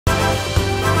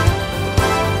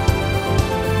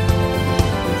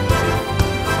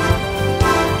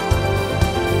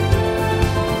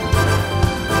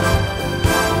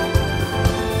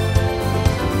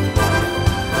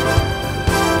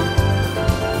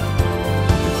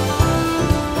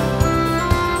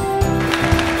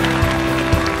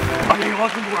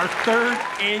third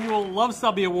annual Luv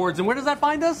Subby Awards. And where does that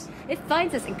find us? It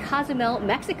finds us in Cozumel,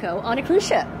 Mexico on a cruise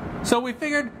ship. So we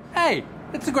figured, hey,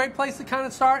 it's a great place to kind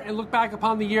of start and look back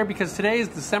upon the year, because today is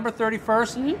December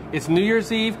 31st. It's New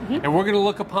Year's Eve, and we're going to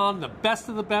look upon the best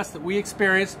of the best that we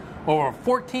experienced over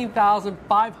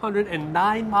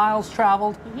 14,509 miles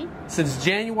traveled since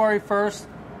January 1st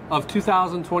of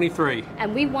 2023.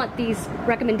 And we want these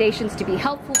recommendations to be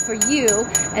helpful for you,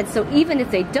 and so even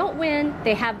if they don't win,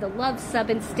 they have the Luv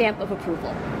Subbin stamp of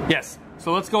approval. Yes,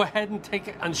 so let's go ahead and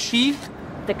unsheath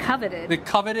the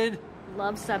coveted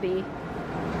Luv Subby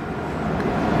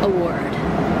Award.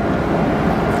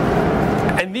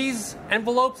 And these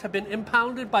envelopes have been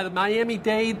impounded by the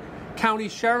Miami-Dade County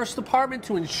Sheriff's Department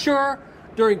to ensure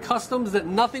during customs that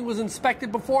nothing was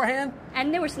inspected beforehand.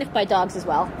 And they were sniffed by dogs as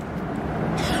well.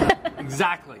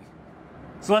 Exactly.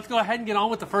 So let's go ahead and get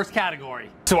on with the first category.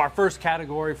 So our first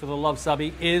category for the Luv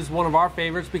Subby is one of our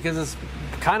favorites because it's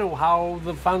kind of how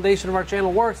the foundation of our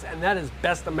channel works, and that is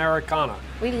Best Americana.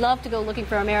 We love to go looking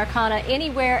for Americana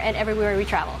anywhere and everywhere we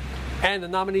travel. And the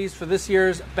nominees for this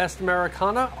year's Best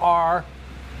Americana are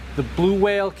the Blue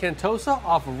Whale Cantosa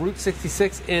off of Route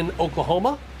 66 in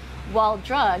Oklahoma, Wild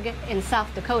Drug in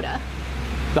South Dakota,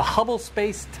 the Hubble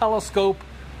Space Telescope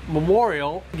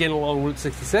Memorial, again along Route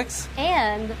 66,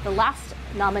 and the last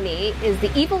nominee is the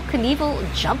Evel Knievel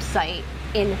Jump Site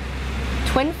in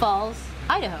Twin Falls,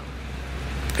 Idaho.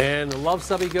 And the Luv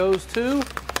Subby goes to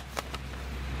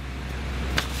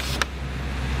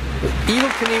the Evel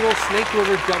Knievel Snake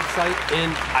River Jump Site in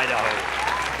Idaho.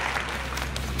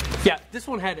 Yeah, this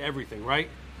one had everything, right?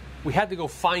 We had to go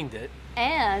find it.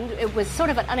 And it was sort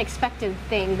of an unexpected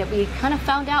thing that we kind of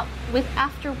found out with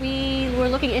after we were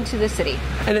looking into the city.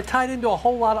 And it tied into a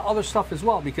whole lot of other stuff as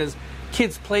well, because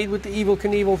kids played with the Evel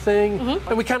Knievel thing,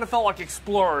 and we kind of felt like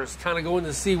explorers, kind of going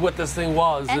to see what this thing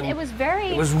was. And it was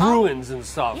ruins and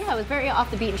stuff. Yeah, it was very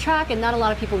off the beaten track, and not a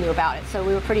lot of people knew about it, so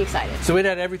we were pretty excited. So it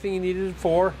had everything you needed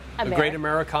for a great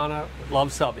Americana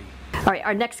Luv Subby. All right,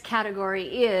 our next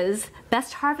category is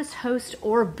Best Harvest Host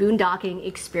or Boondocking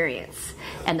Experience.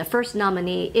 And the first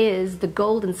nominee is the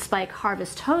Golden Spike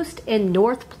Harvest Host in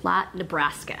North Platte,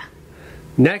 Nebraska.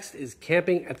 Next is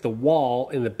Camping at the Wall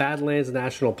in the Badlands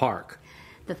National Park.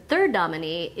 The third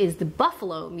nominee is the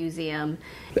Buffalo Museum.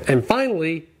 And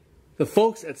finally, the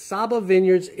folks at Saba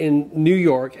Vineyards in New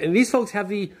York. And these folks have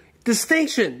the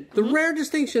distinction, the rare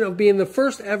distinction of being the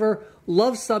first ever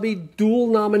Luv Subby dual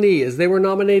nominee, as they were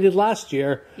nominated last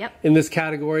year in this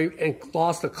category and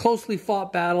lost a closely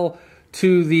fought battle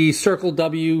to the Circle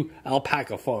W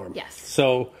Alpaca Farm. Yes.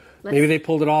 So maybe they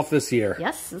pulled it off this year.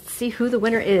 Yes, let's see who the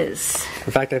winner is.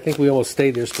 In fact, I think we almost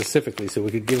stayed there specifically so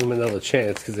we could give them another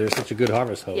chance because they're such a good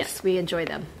harvest host. Yes, we enjoy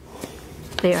them.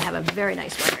 They have a very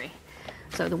nice winery.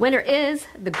 So the winner is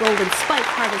the Golden Spike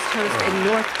Harvest Host in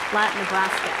North Platte,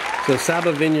 Nebraska. So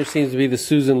Saba Vineyard seems to be the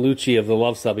Susan Lucci of the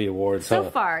Luv Subby Awards. So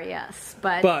far, yes.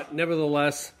 But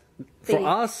nevertheless, for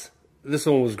us, this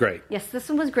one was great. Yes, this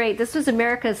one was great. This was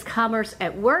America's Commerce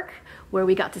at Work, where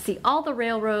we got to see all the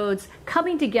railroads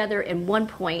coming together in one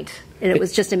point, and it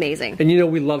was just amazing. And you know,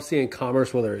 we love seeing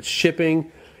commerce, whether it's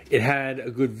shipping. It had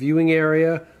a good viewing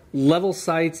area, level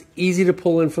sites, easy to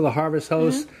pull in for the harvest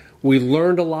hosts. We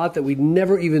learned a lot that we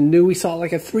never even knew. We saw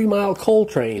like a 3-mile coal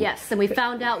train. Yes, and we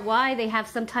found out why they have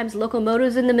sometimes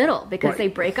locomotives in the middle, because they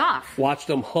break off. Watched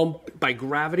them hump by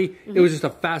gravity. It was just a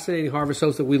fascinating harvest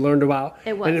host that we learned about.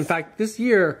 It was. And in fact, this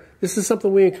year, this is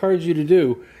something we encourage you to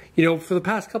do. You know, for the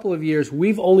past couple of years,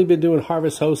 we've only been doing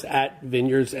harvest hosts at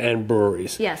vineyards and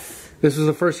breweries. Yes. This was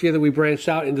the first year that we branched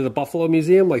out into the Buffalo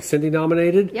Museum, like Cindy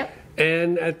nominated. Yep.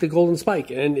 And at the Golden Spike.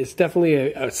 And it's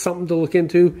definitely something to look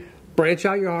into. Branch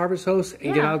out your harvest hosts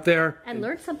and get out there. And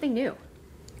learn something new.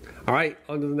 All right,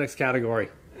 on to the next category.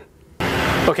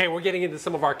 Okay, we're getting into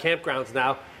some of our campgrounds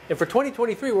now. And for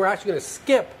 2023, we're actually going to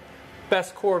skip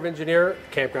Best Corps of Engineer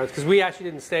campgrounds because we actually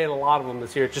didn't stay in a lot of them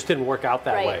this year. It just didn't work out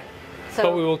that way. So,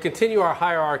 but we will continue our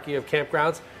hierarchy of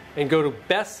campgrounds and go to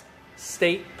Best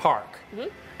State Park.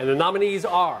 And the nominees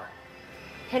are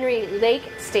Henry Lake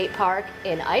State Park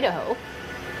in Idaho,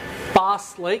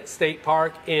 Boss Lake State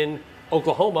Park in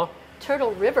Oklahoma,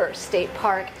 Turtle River State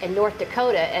Park in North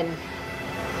Dakota, and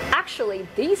actually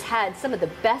these had some of the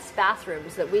best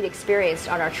bathrooms that we'd experienced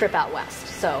on our trip out west.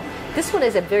 So this one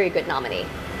is a very good nominee.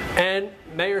 And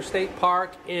Mayer State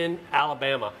Park in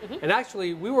Alabama. And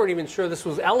actually, we weren't even sure this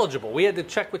was eligible. We had to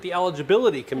check with the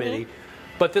eligibility committee,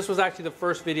 but this was actually the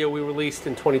first video we released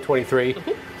in 2023.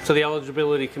 So the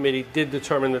eligibility committee did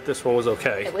determine that this one was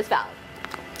okay. It was valid.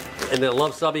 And then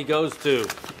Luv Subby goes to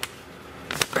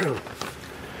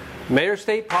Mayer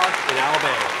State Park in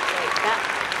Alabama.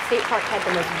 state park had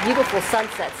the most beautiful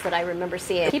sunsets that I remember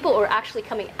seeing. People were actually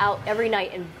coming out every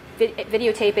night and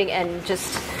videotaping and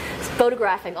just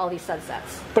photographing all these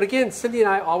sunsets. But again, Cindy and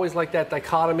I always like that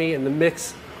dichotomy and the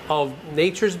mix of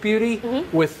nature's beauty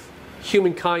with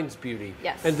humankind's beauty.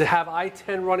 Yes. And to have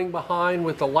I-10 running behind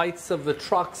with the lights of the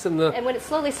trucks and the... And when it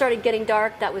slowly started getting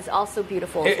dark, that was also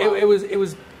beautiful as well. It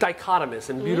was dichotomous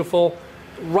and beautiful,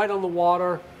 right on the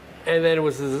water, and then it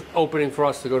was this opening for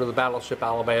us to go to the Battleship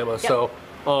Alabama. Yep. So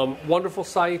wonderful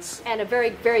sights. And a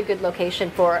very, very good location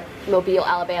for Mobile,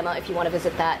 Alabama, if you want to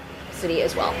visit that city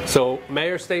as well. So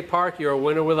Mayer State Park, you're a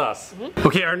winner with us.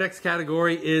 Okay, our next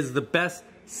category is the best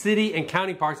city and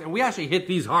county parks, and we actually hit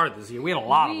these hard this year. We had a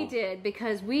lot of them. We did,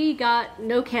 because we got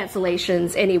no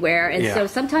cancellations anywhere, and so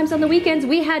sometimes on the weekends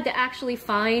we had to actually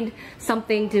find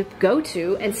something to go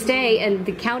to and stay, and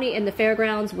the county and the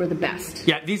fairgrounds were the best.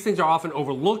 Yeah, these things are often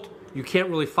overlooked. You can't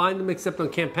really find them except on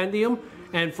Campendium.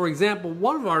 And for example,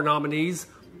 one of our nominees,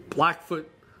 Blackfoot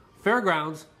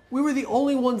Fairgrounds, we were the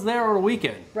only ones there on a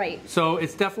weekend. Right. So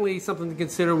it's definitely something to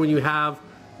consider when you have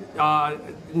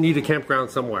need a campground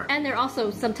somewhere. And they're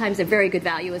also sometimes a very good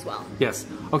value as well. Yes.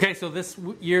 Okay, so this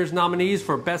year's nominees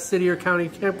for Best City or County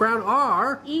Campground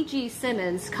are... E.G.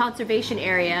 Simmons Conservation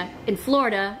Area in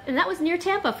Florida, and that was near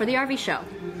Tampa for the RV show.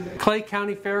 Clay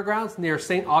County Fairgrounds near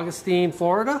St. Augustine,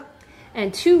 Florida.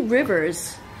 And Two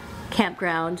Rivers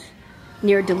Campground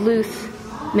near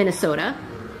Duluth, Minnesota.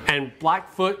 And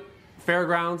Blackfoot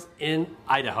Fairgrounds in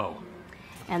Idaho.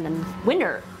 And the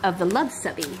winner of the Luv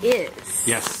Subby is...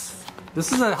 Yes.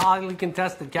 This is a highly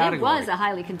contested category. It was a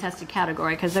highly contested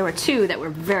category because there were two that were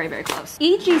very, very close.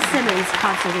 E.G. Simmons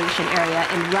Conservation Area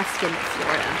in Ruskin,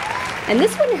 Florida. And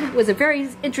this one was a very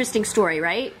interesting story,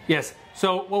 right? Yes.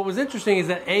 So what was interesting is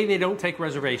that A, they don't take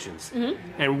reservations.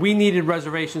 And we needed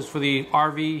reservations for the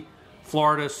RV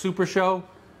Florida Super Show.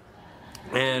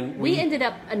 And we ended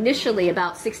up initially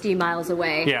about 60 miles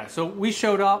away. Yeah, so we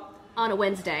showed up on a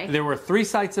Wednesday. There were 3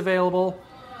 sites available.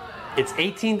 It's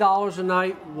 $18 a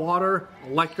night, water,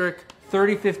 electric,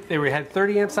 50, they had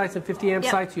 30 amp sites and 50 amp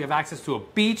sites. You have access to a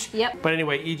beach. But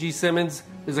anyway, E.G. Simmons,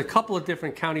 there's a couple of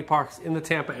different county parks in the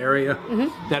Tampa area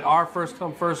that are first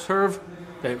come, first serve,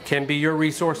 that can be your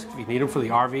resource if you need them for the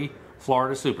RV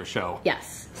Florida Super Show.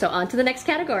 Yes. So on to the next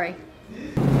category.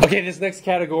 Okay, this next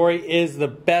category is the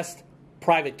best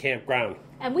private campground.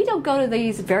 And we don't go to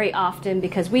these very often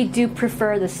because we do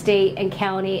prefer the state and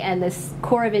county and the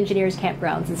Corps of Engineers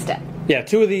campgrounds instead. Yeah,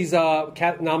 2 of these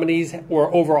nominees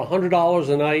were over $100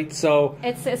 a night, so...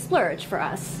 It's a splurge for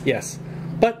us. Yes,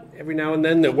 but every now and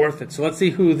then they're worth it. So let's see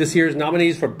who this year's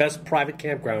nominees for Best Private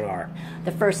Campground are.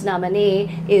 The first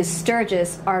nominee is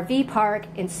Sturgis RV Park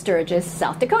in Sturgis,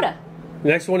 South Dakota. The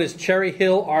next one is Cherry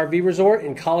Hill RV Resort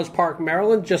in College Park,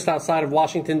 Maryland, just outside of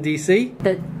Washington, D.C.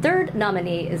 The third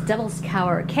nominee is Devil's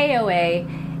Tower KOA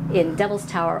in Devil's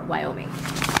Tower, Wyoming.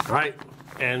 All right,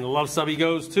 and the Luv Subby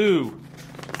goes to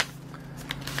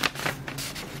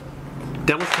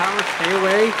Devil's Tower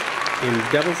KOA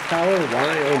in Devil's Tower,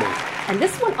 Wyoming. And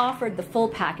this one offered the full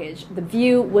package. The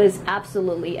view was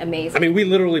absolutely amazing. I mean, we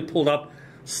literally pulled up,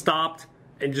 stopped,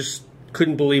 and just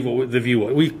couldn't believe what the view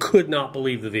was. We could not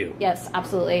believe the view. Yes,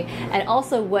 absolutely. And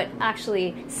also what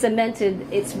actually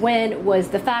cemented its win was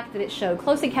the fact that it showed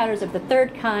Close Encounters of the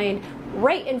Third Kind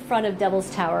right in front of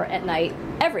Devil's Tower at night,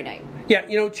 every night. Yeah,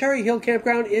 you know, Cherry Hill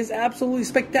Campground is absolutely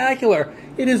spectacular.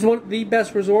 It is the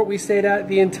best resort we stayed at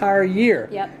the entire year.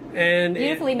 Yep. And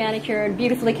beautifully manicured,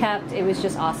 beautifully kept. It was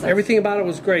just awesome. Everything about it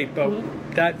was great, but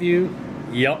that view,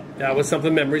 yep, that was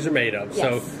something memories are made of.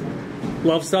 Yes. So,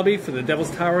 Luv Subby for the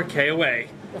Devil's Tower KOA.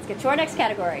 Let's get to our next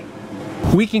category.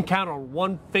 We can count on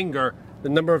one finger the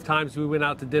number of times we went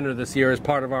out to dinner this year as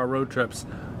part of our road trips.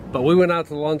 But we went out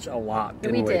to lunch a lot,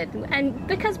 didn't we? We did. And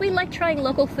because we like trying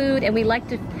local food and we like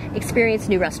to experience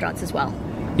new restaurants as well.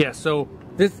 Yeah, so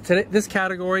this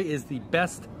category is the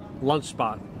best lunch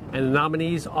spot. And the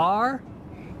nominees are...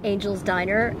 Angel's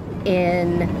Diner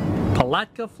in...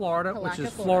 Palatka, Florida, which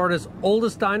is Florida's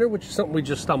oldest diner, which is something we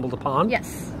just stumbled upon.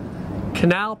 Yes.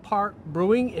 Canal Park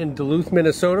Brewing in Duluth,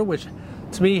 Minnesota, which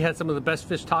to me had some of the best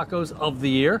fish tacos of the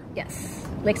year. Yes.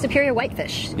 Lake Superior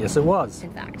Whitefish. Yes, it was.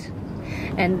 In fact.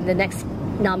 And the next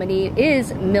nominee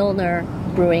is Milner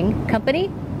Brewing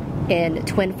Company in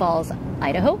Twin Falls,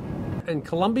 Idaho. And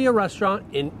Columbia Restaurant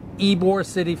in Ybor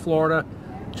City, Florida,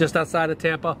 just outside of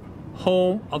Tampa,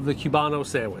 home of the Cubano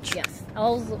sandwich. Yes,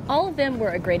 all of them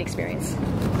were a great experience.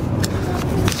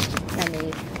 And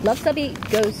the Luv Subby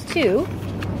goes to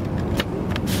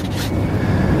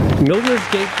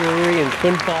Milner's Gate Brewery in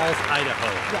Twin Falls,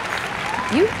 Idaho.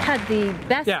 Yes. You had the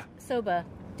best soba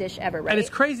dish ever, right? And it's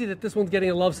crazy that this one's getting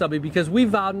a Luv Subby because we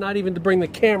vowed not even to bring the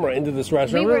camera into this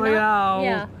restaurant. We were like, not,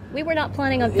 yeah, we were not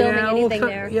planning on filming anything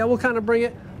there. Yeah, we'll kind of bring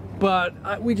it, but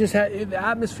we just had, the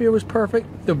atmosphere was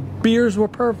perfect, the beers were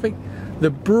perfect, the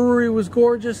brewery was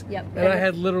gorgeous, and I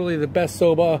had literally the best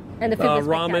soba, and the food was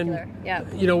ramen. Yeah.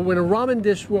 You know, when a ramen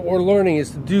dish, what we're learning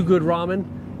is to do good ramen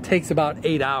takes about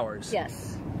 8 hours.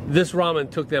 Yes. This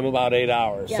ramen took them about 8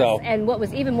 hours. Yes, so. And what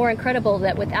was even more incredible,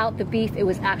 that without the beef, it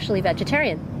was actually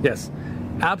vegetarian. Yes.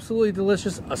 Absolutely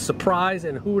delicious, a surprise,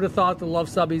 and who would have thought the Luv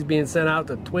Subby's being sent out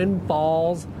to Twin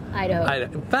Falls, Idaho.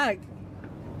 In fact,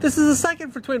 this is the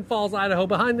second for Twin Falls, Idaho,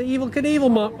 behind the Evel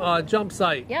Knievel jump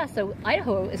site. Yeah, so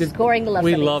Idaho is scoring the Luv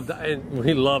Subbies.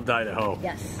 We loved Idaho.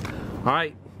 Yes. All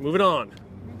right, moving on.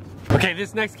 Okay,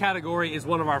 this next category is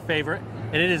one of our favorite,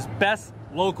 and it is best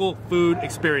local food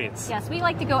experience. Yes, we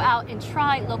like to go out and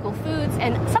try local foods,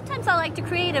 and sometimes I like to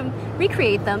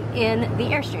recreate them in the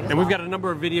Airstream. And we've got a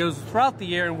number of videos throughout the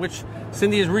year in which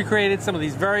Cindy has recreated some of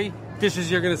these very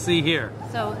dishes you're going to see here.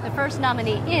 So the first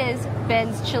nominee is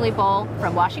Ben's Chili Bowl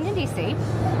from Washington, D.C.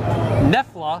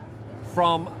 Nefla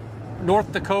from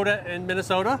North Dakota and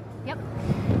Minnesota. Yep.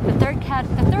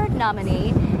 The third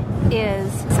nominee is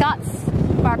Scott's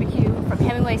Barbecue from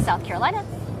Hemingway, South Carolina.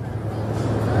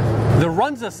 The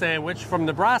Runza sandwich from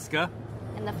Nebraska.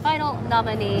 And the final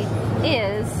nominee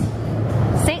is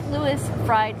St. Louis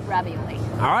fried ravioli.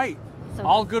 All right, so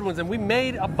all good ones, and we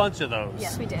made a bunch of those.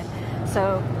 Yes, we did.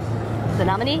 So the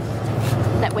nominee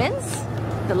that wins,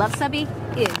 the Luv Subby,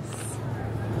 is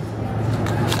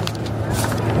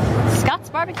Scott's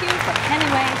Barbecue from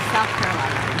Hemingway, South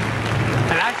Carolina.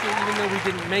 And actually, even though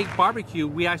we didn't make barbecue,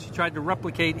 we actually tried to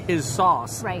replicate his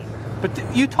sauce. Right.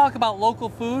 But you talk about local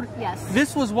food. Yes.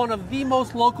 This was one of the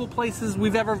most local places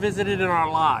we've ever visited in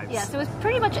our lives. Yes, it was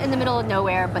pretty much in the middle of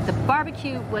nowhere, but the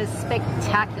barbecue was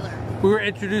spectacular. We were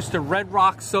introduced to Red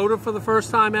Rock soda for the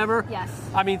first time ever. Yes.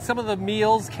 I mean, some of the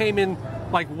meals came in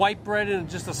like white bread in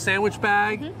just a sandwich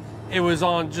bag. It was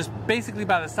on just basically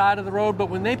by the side of the road, but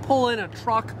when they pull in a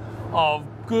truck of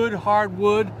good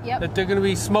hardwood that they're going to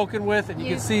be smoking with, and you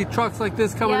can see trucks like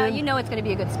this coming in. Yeah, you know it's going to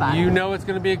be a good spot. You know it's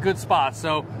going to be a good spot.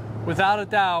 So, without a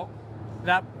doubt,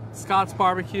 that Scott's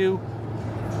Barbecue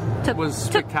was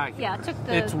spectacular.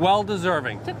 It's well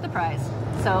deserving. Took the prize.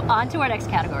 So, on to our next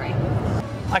category.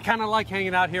 I kind of like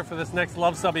hanging out here for this next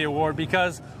Luv Subby Award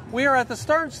because we are at the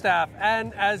Stern staff,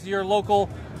 and as your local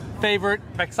favorite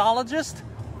vexologist,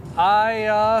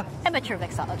 Amateur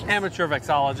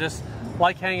vexologist,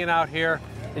 like hanging out here.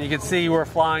 And you can see we're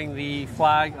flying the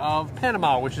flag of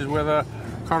Panama, which is where the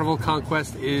Carnival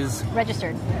Conquest is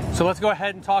registered. So let's go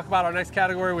ahead and talk about our next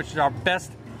category, which is our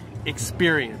best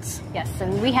experience. Yes,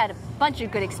 and we had a bunch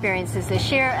of good experiences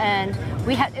this year, and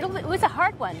it was a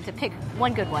hard one to pick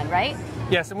one good one, right?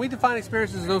 Yes, and we define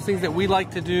experiences as those things that we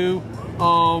like to do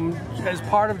as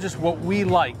part of just what we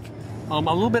like. A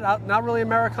little bit out, not really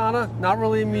Americana, not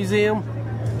really a museum.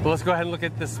 But let's go ahead and look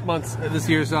at this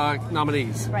year's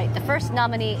nominees. Right. The first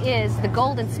nominee is the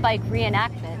Golden Spike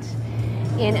reenactment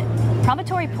in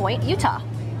Promontory Point, Utah.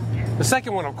 The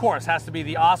second one, of course, has to be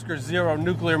the Oscar Zero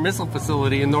nuclear missile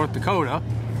facility in North Dakota.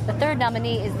 The third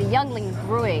nominee is the Youngling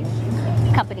Brewing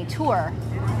Company tour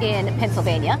in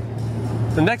Pennsylvania.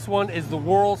 The next one is the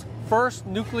world's first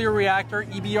nuclear reactor,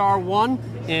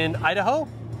 EBR-1, in Idaho.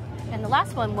 And the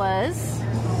last one was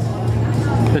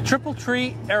the Triple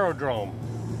Tree Aerodrome.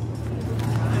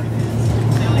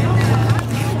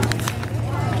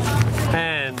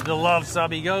 And the Luv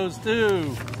Subby goes to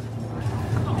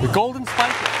the Golden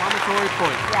Spike at Promontory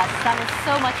Point. Yes, that was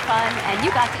so much fun, and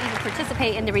you got to even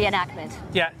participate in the reenactment.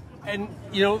 Yeah, and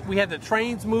you know, we had the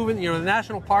trains moving. You know, the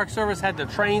National Park Service had the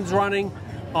trains running,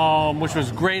 which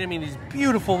was great. I mean, these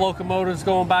beautiful locomotives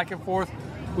going back and forth.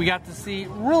 We got to see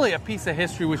really a piece of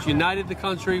history which united the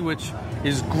country, which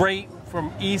is great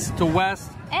from east to west.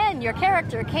 And your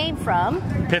character came from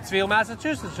Pittsfield,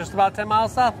 Massachusetts, just about 10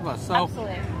 miles south of us. So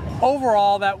absolutely.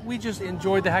 Overall, that we just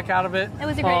enjoyed the heck out of it. It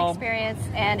was a great experience,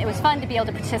 and it was fun to be able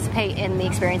to participate in the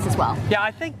experience as well. Yeah, I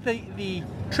think the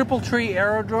Triple Tree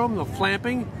Aerodrome, the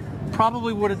flamping,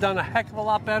 probably would have done a heck of a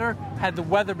lot better had the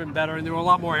weather been better and there were a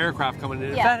lot more aircraft coming in.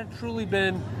 Yeah. If that had truly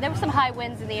been... There were some high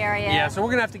winds in the area. Yeah, so we're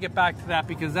going to have to get back to that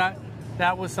because that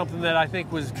was something that I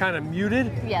think was kind of muted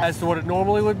as to what it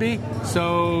normally would be.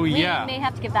 So, yeah. We may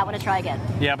have to give that one a try again.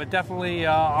 Yeah, but definitely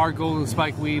our Golden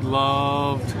Spike, we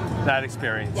loved that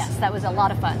experience. Yes, that was a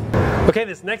lot of fun. Okay,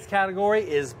 this next category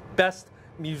is Best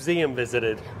Museum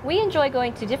Visited. We enjoy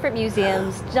going to different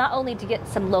museums, not only to get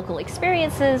some local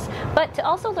experiences, but to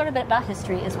also learn a bit about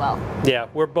history as well. Yeah,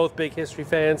 we're both big history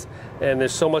fans, and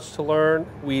there's so much to learn.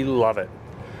 We love it.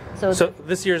 So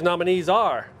this year's nominees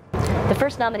are The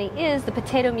first nominee is the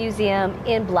Potato Museum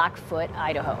in Blackfoot,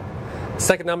 Idaho. The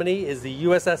second nominee is the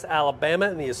USS Alabama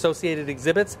and the associated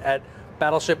exhibits at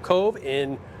Battleship Cove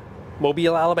in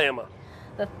Mobile, Alabama.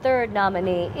 The third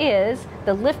nominee is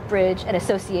the Lift Bridge and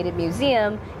Associated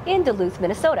Museum in Duluth,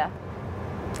 Minnesota.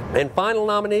 And final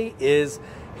nominee is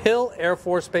Hill Air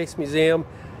Force Base Museum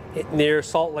near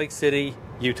Salt Lake City,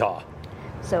 Utah.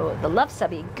 So the Luv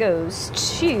Subby goes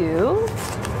to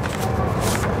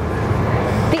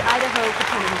the Idaho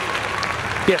Potato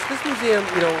Museum. Yes, this museum,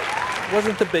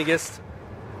 wasn't the biggest,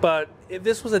 but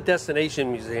this was a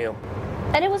destination museum.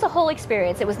 And it was a whole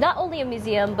experience. It was not only a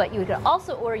museum, but you could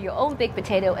also order your own baked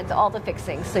potato and all the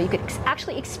fixings. So you could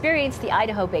actually experience the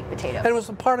Idaho baked potato. And it was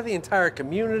a part of the entire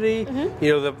community.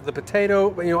 The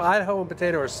potato, Idaho and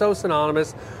potato are so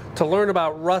synonymous. To learn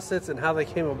about russets and how they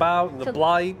came about and the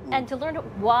blight. And to learn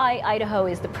why Idaho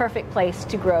is the perfect place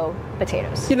to grow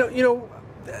potatoes.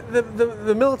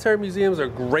 The military museums are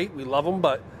great. We love them,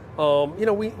 but a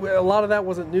lot of that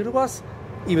wasn't new to us.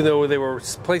 Even though they were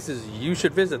places you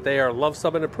should visit, they are Luv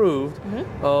Subbin approved.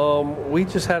 We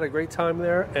just had a great time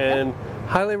there and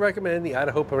highly recommend the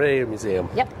Idaho Potato Museum.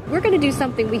 Yep. We're going to do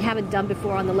something we haven't done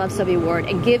before on the Luv Subby Award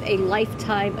and give a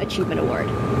Lifetime Achievement Award.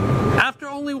 After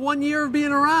only 1 year of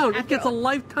being around, it gets a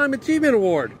Lifetime Achievement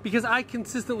Award. Because I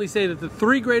consistently say that the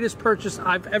 3 greatest purchases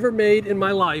I've ever made in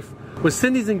my life was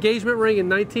Cindy's engagement ring in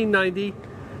 1990,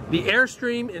 the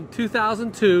Airstream in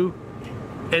 2002,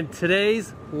 and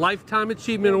today's Lifetime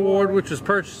Achievement Award, which was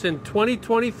purchased in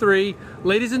 2023.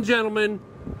 Ladies and gentlemen,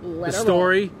 the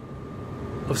story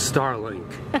of Starlink.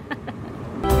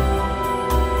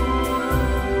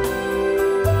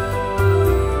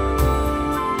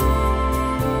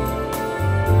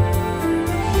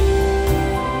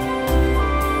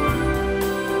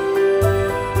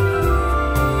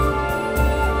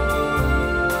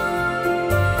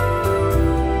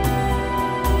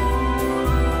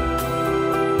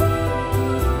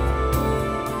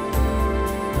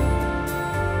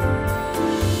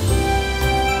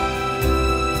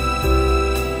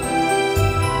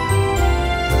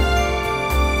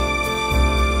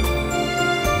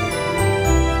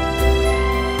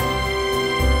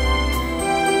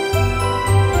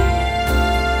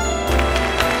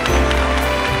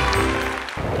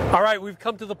 All right, we've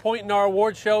come to the point in our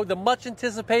award show, the much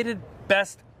anticipated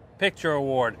Best Picture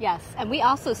Award. Yes, and we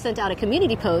also sent out a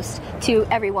community post to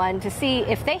everyone to see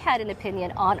if they had an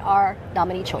opinion on our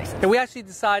nominee choices. And we actually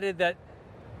decided that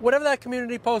whatever that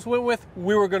community post went with,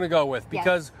 we were going to go with,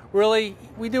 because really,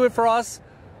 we do it for us,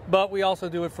 but we also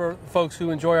do it for folks who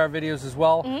enjoy our videos as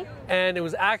well. And it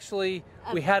was actually,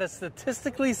 we had a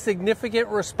statistically significant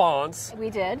response. We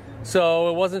did. So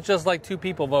it wasn't just like 2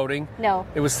 people voting. No.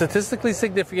 It was statistically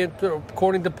significant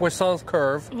according to Poisson's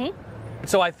curve.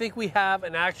 So I think we have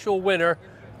an actual winner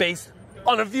based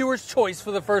on a viewer's choice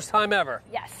for the first time ever.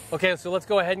 Yes. Okay, so let's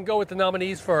go ahead and go with the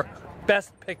nominees for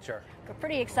Best Picture. We're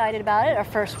pretty excited about it. Our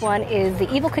first one is the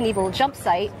Evel Knievel jump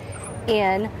site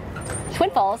in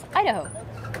Twin Falls, Idaho.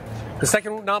 The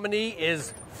second nominee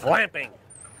is Flamping.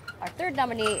 Our third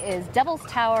nominee is Devil's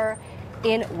Tower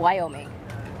in Wyoming.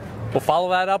 We'll follow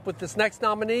that up with this next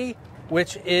nominee,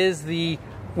 which is the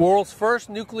world's first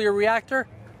nuclear reactor,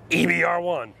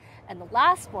 EBR-1. And the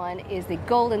last one is the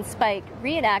Golden Spike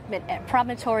reenactment at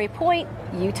Promontory Point,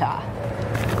 Utah.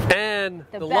 And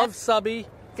the Luv Subby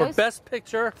for Best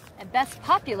Picture. And Best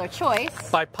Popular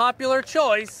Choice. By popular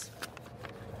choice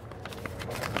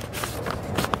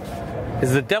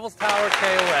is the Devil's Tower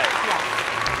KOA. Yes.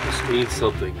 This means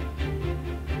something.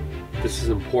 This is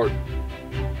important.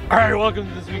 All right, welcome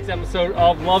to this week's episode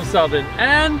of Luv Subbin,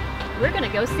 and we're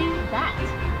gonna go see that.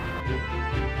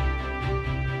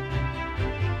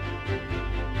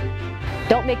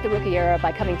 Don't make the rookie error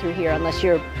by coming through here unless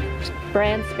you're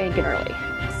brand spanking early.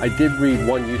 I did read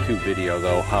one YouTube video,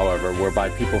 though, however, whereby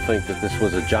people think that this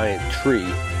was a giant tree,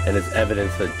 and it's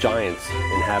evidence that giants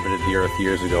inhabited the earth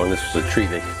years ago, and this was a tree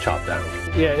they could chop down.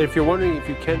 Yeah, if you're wondering if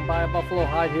you can buy a buffalo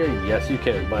hide here, yes you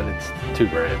can, but it's $2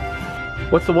 grand.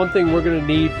 What's the one thing we're going to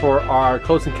need for our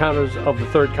Close Encounters of the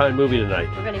Third Kind movie tonight?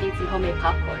 We're going to need some homemade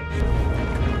popcorn.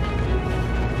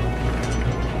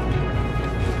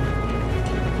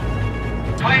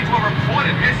 Planes were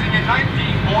reported missing in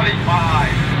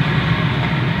 1945.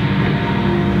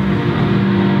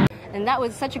 And that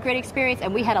was such a great experience,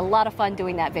 and we had a lot of fun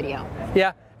doing that video.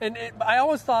 Yeah, and I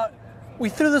always thought we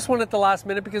threw this one at the last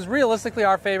minute because realistically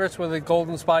our favorites were the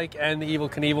Golden Spike and the Evel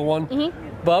Knievel one.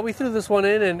 But we threw this one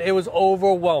in and it was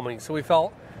overwhelming, so we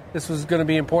felt this was going to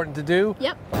be important to do.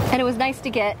 Yep, and it was nice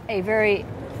to get a very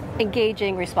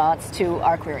engaging response to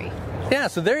our query. Yeah,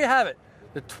 so there you have it.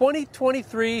 The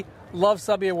 2023 Luv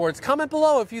Subby Awards. Comment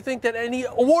below if you think that any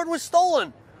award was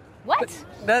stolen. What?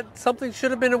 That something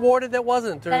should have been awarded that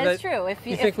wasn't. Or that is true. If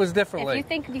you think was differently. If you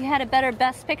think you had a better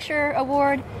Best Picture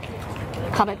award,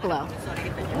 comment below.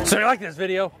 So you like this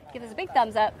video? Give us a big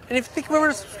thumbs up. And if you think we were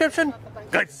a subscription,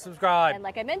 like to subscribe. And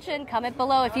like I mentioned, comment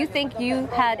below if you think you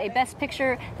had a Best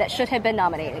Picture that should have been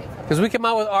nominated. Because we come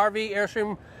out with RV,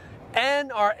 Airstream,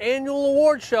 and our annual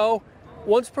award show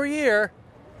once per year,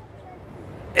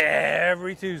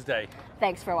 every Tuesday.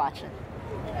 Thanks for watching.